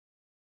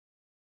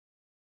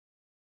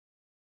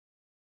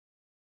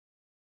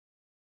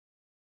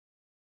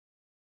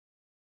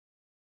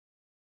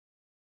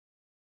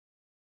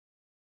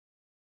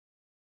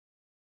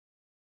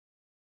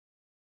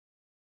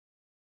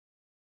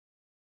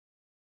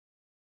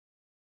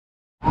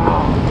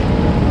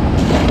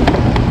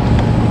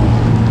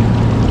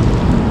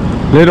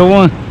Little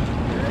one.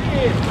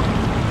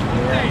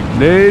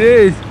 There it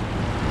is.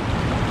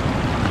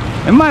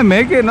 It might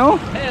make it, no?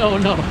 Hell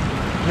no.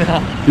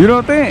 You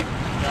don't think?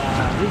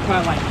 He's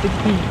probably like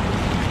 16.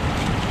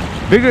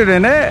 Bigger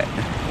than that?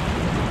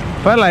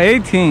 Probably like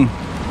 18.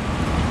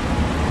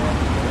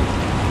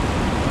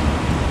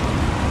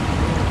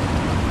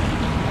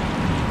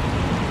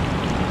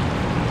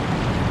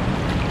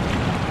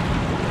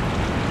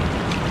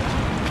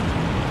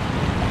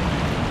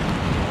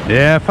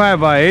 Yeah, probably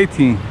about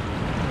 18.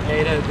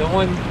 Hey, the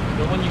one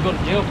you go to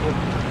jail for.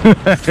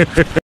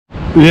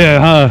 Yeah,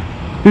 huh?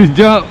 He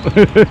jumped.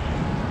 Yeah.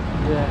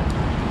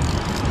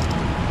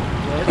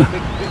 Yeah, it's a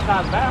big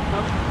size bath,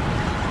 though.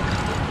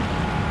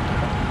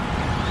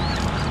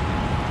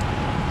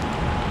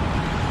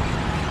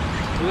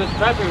 It was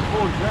tractor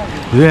full of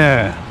dragons.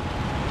 Yeah.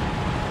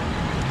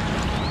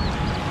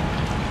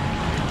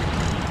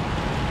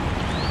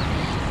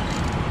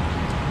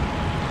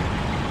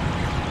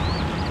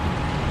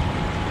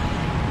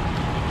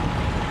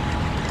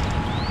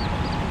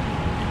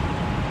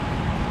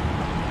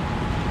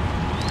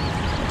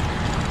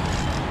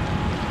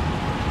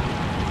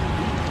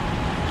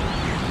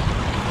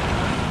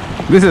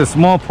 This is a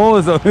small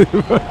pose of it.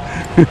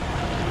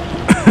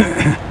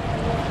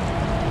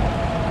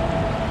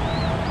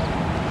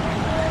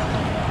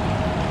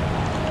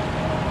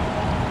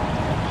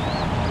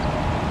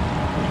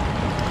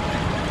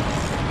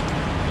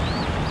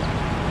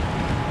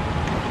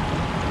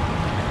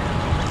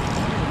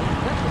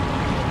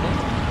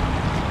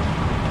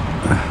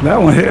 That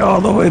one hit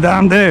all the way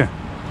down there.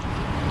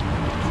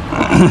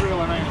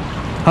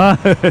 Huh?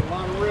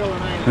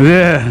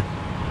 Yeah.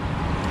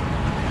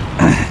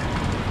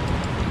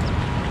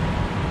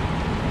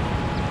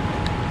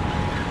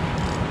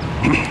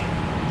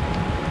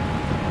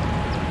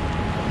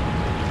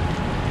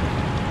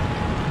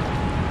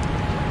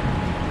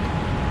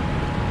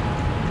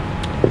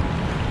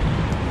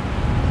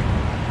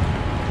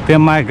 That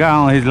Mike got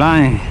on his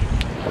line.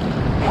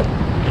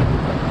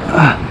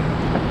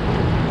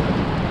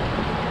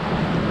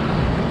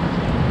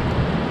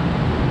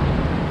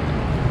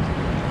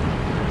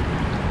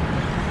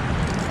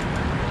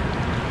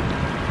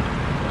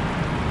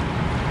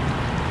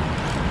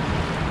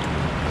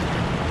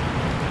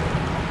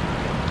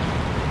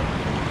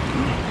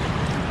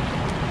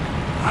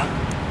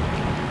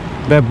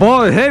 That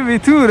ball is heavy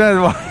too, that's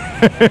why.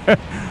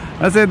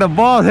 I said the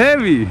ball's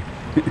heavy.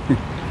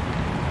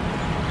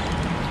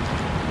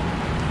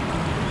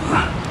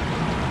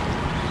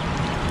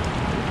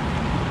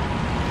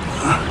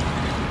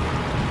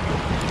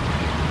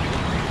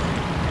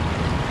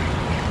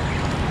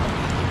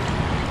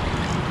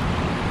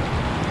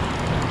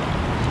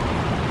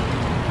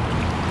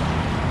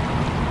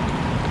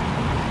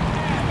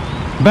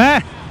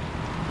 Back?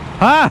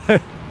 Huh?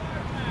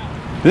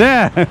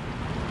 Yeah.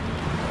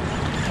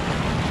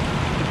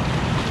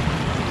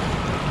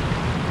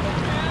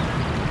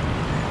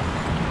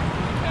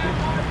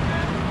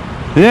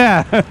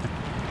 Yeah. Good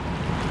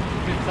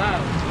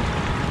size.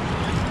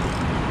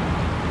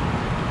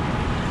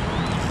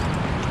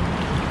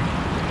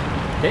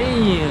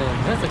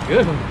 Damn, that's a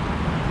good one.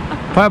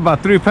 Probably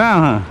about 3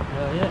 pounds, huh?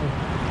 Hell yeah.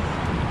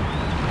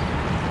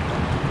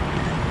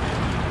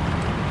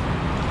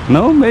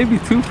 No, maybe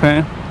 2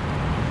 pounds.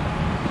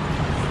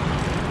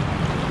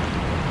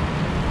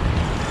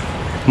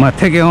 I'm gonna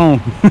take it home.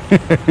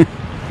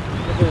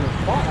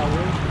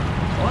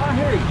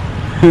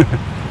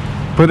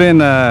 Put in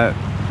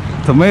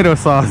tomato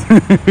sauce.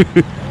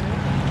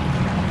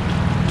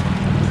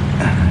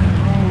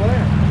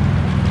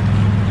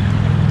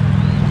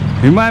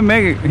 He might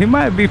make it. He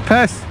might be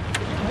past.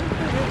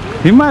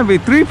 He might be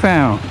 3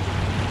 pounds.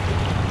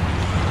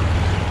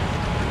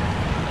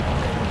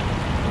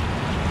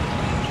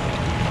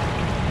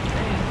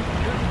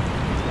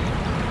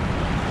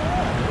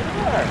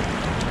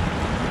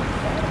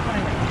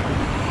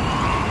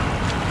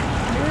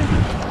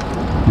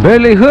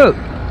 Barely hooked.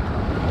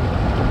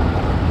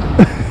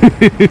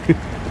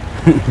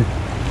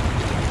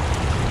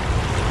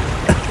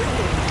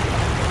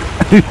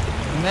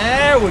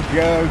 There we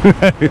go. Look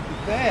at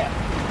that.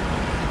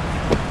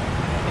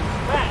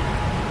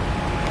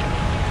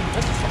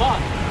 That's a spot.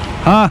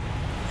 Huh?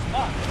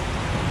 Spot.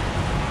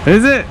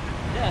 Is it?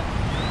 Yeah.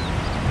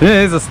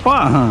 Yeah, it's a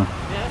spot, huh? Yeah,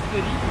 that's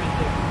good eating right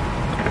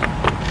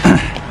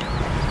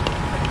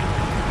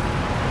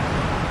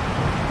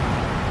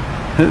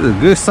there. It's a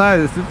good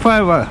size. It's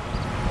probably about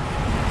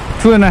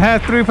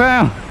 2.5, 3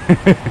 pounds.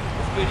 That's good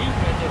eating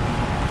right there.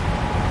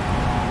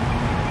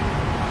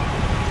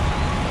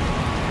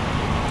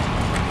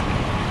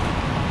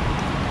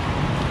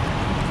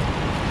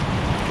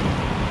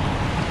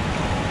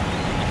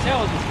 You can tell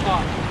it's a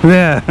spot.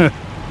 Yeah.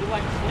 You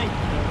like a snake.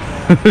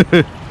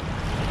 A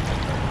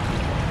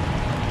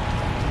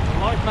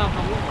largemouth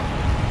on one.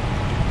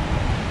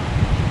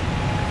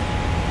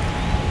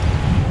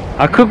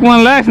 I cooked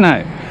one last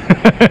night.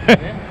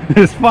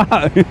 Yeah?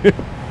 Spot. Good eating,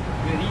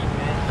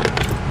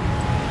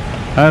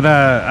 man. And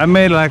I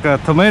made like a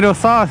tomato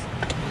sauce.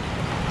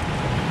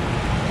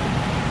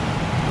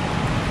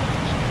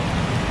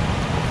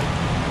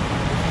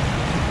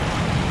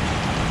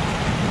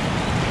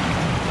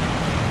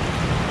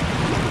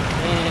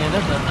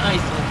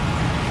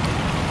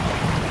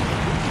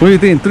 What do you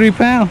think, 3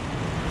 pounds?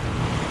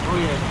 Oh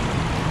yeah.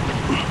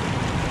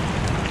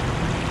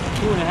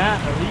 2.5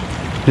 at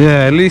least.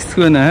 Yeah, at least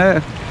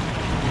 2.5.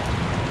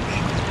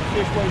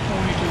 Fish weigh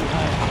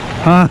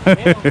 22.5. Huh?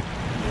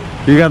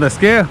 You got the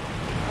scale?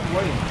 I'm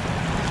weighing.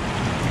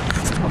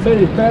 I bet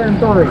it's better than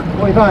 3.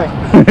 What do you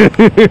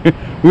think?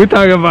 We're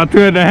talking about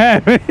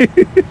 2.5.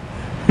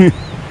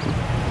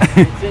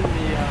 It's in the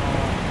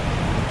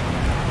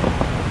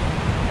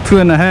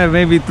 2.5,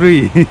 maybe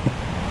 3. it's in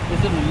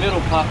the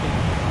middle pocket.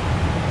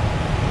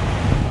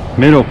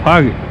 Middle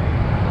pocket.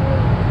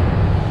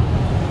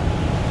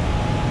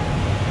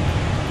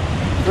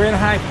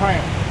 3.5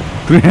 pounds.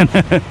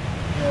 3.5.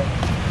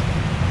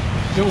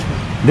 Silver.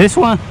 This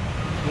one?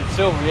 It's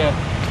silver, yeah.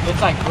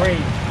 It's like gray.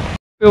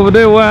 Over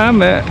there where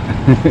I'm at.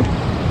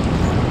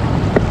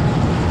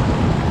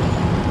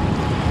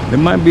 They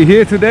might be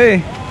here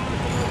today.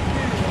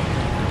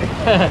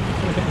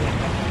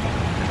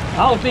 I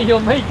don't think he'll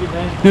make it,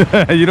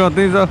 man. You don't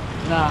think so?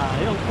 Nah,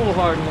 he'll pull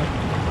hard enough.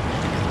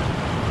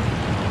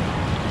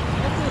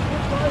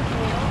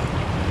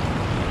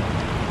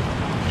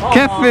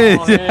 Catfish!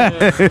 Oh, yeah.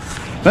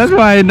 That's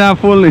why it's not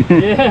fully.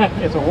 Yeah,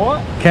 it's a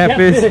what?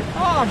 Catfish.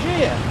 Oh,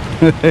 shit.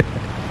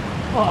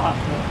 Oh.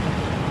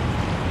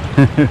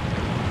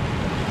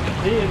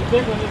 He is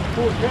big on this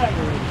full track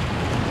already.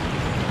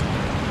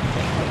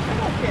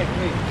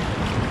 Catfish.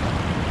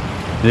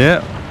 Yeah.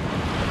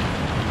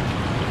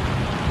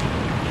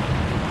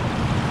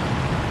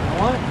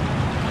 What?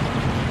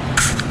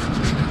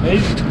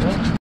 Easy.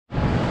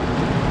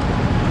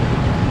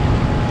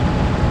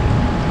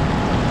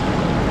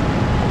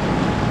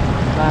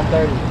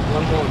 9:30.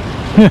 One more.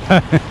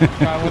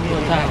 Try one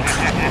more time.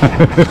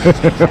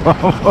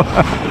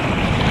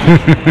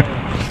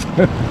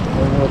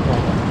 One more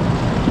time.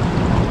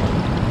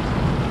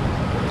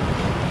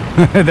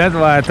 That's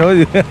why I told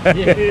you.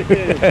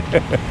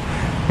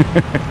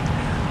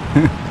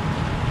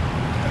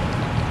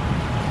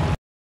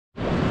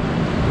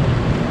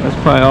 That's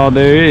probably all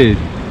there is.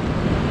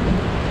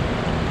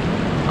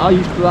 I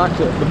used to like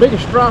to, the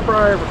biggest striper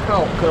I ever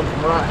caught come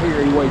from right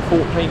here. He weighed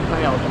 14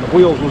 pounds and the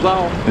wheels was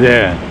off.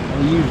 Yeah.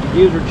 And he used the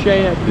gizzard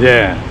shad.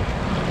 Yeah.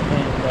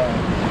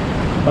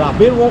 And, but I've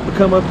been wanting to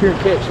come up here and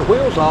catch the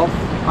wheels off.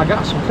 I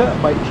got some cut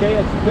bait,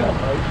 shad and cut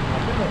bait.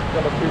 I've been wanting to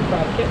come up here and try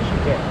to catch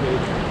some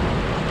catfish.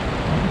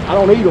 I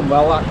don't eat them,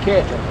 but I like to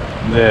catch them.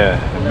 Yeah.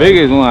 The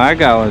biggest one I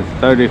got was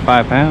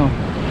 35 pounds.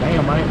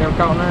 Damn, I ain't never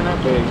caught none that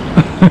big.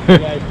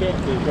 Yeah,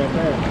 catfish right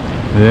there.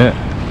 Yeah.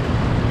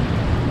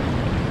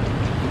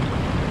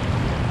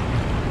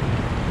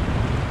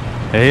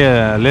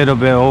 Yeah, a little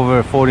bit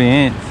over 40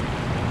 inch.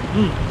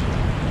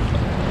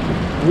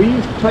 We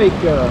used to take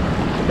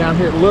down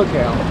here at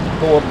Lookout,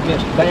 go up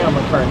against the dam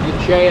and try and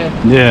get shad,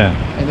 Yeah.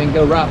 and then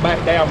go right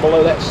back down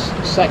below that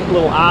second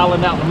little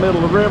island out in the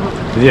middle of the river,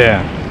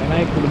 Yeah. and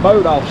anchor the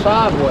boat off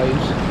sideways,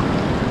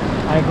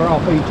 anchor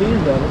off each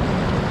end of it,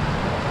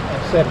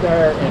 and sit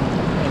there and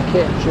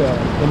catch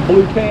them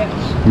blue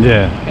cats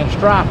Yeah. and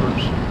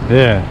stripers.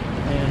 Yeah.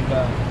 And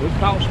we've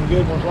caught some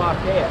good ones like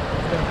that.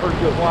 It's been a pretty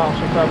good while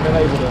since I've been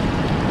able to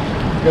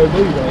go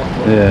do that.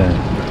 But Yeah.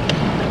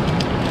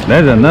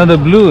 There's another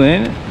blue,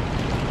 ain't it?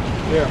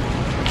 yeah.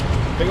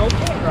 Big old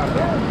cat right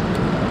there.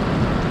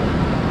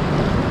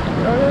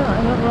 Oh yeah,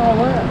 ain't nothing wrong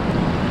with that.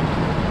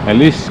 At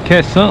least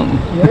catch something.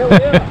 Yeah,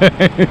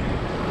 yeah.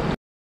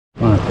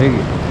 Come on, take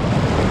it.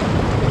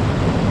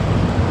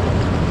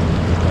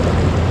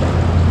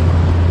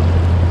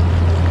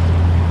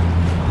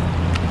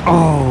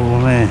 Oh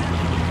man.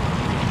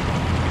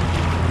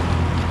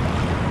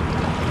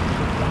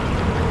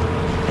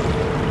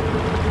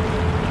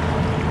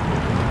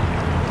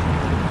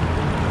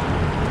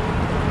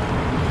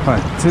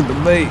 Right to the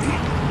bait.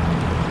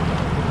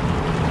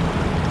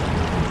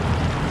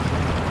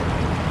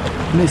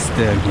 Missed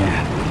it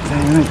again.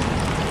 Dang it.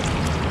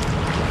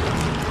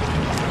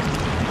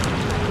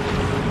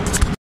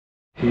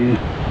 Here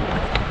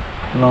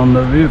along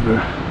the river.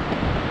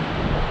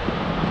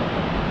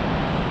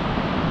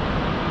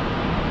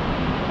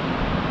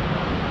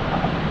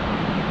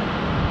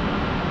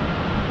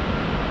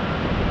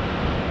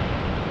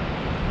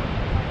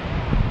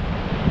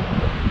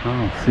 I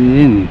don't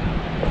see any.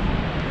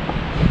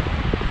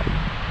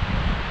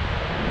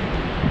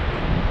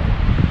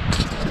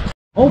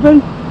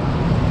 Open.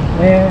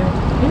 And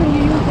you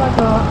use like a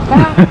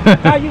tap.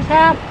 How you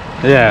tap?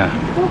 Yeah.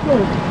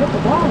 Hit the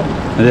bottom.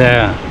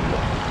 Yeah.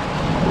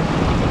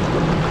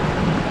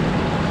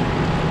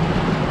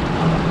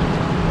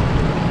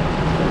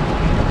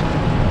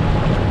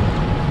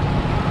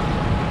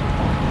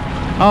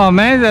 Oh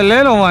man, the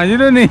little one. You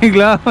don't need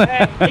gloves.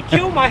 Hey, it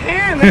killed my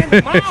hand, man.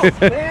 The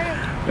mouth,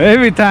 man.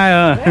 Every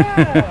time, huh?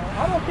 Yeah.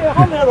 I don't care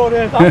how little it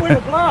is. I wear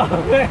the glove,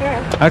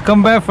 man. I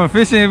come back from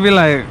fishing and be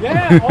like,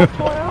 Yeah, what's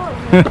going on,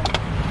 man?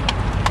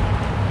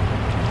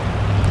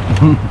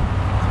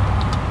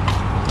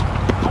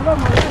 I love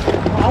my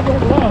hand. I wear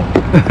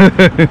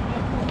gloves.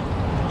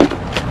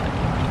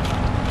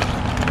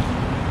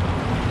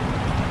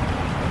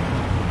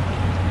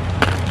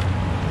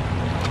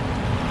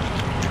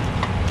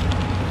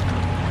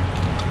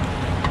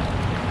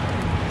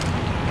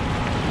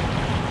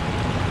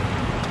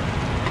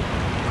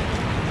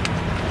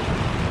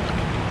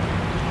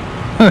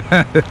 don't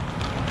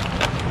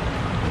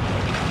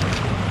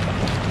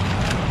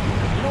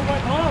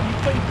like mom, you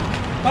put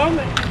thumb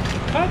that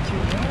cut you,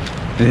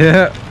 man.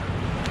 Yeah.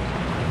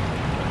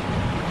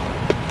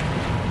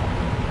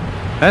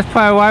 That's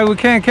probably why we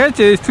can't catch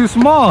it. It's too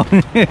small.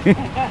 It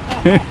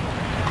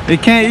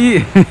can't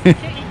eat. Can't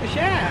eat the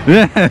shad.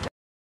 Yeah.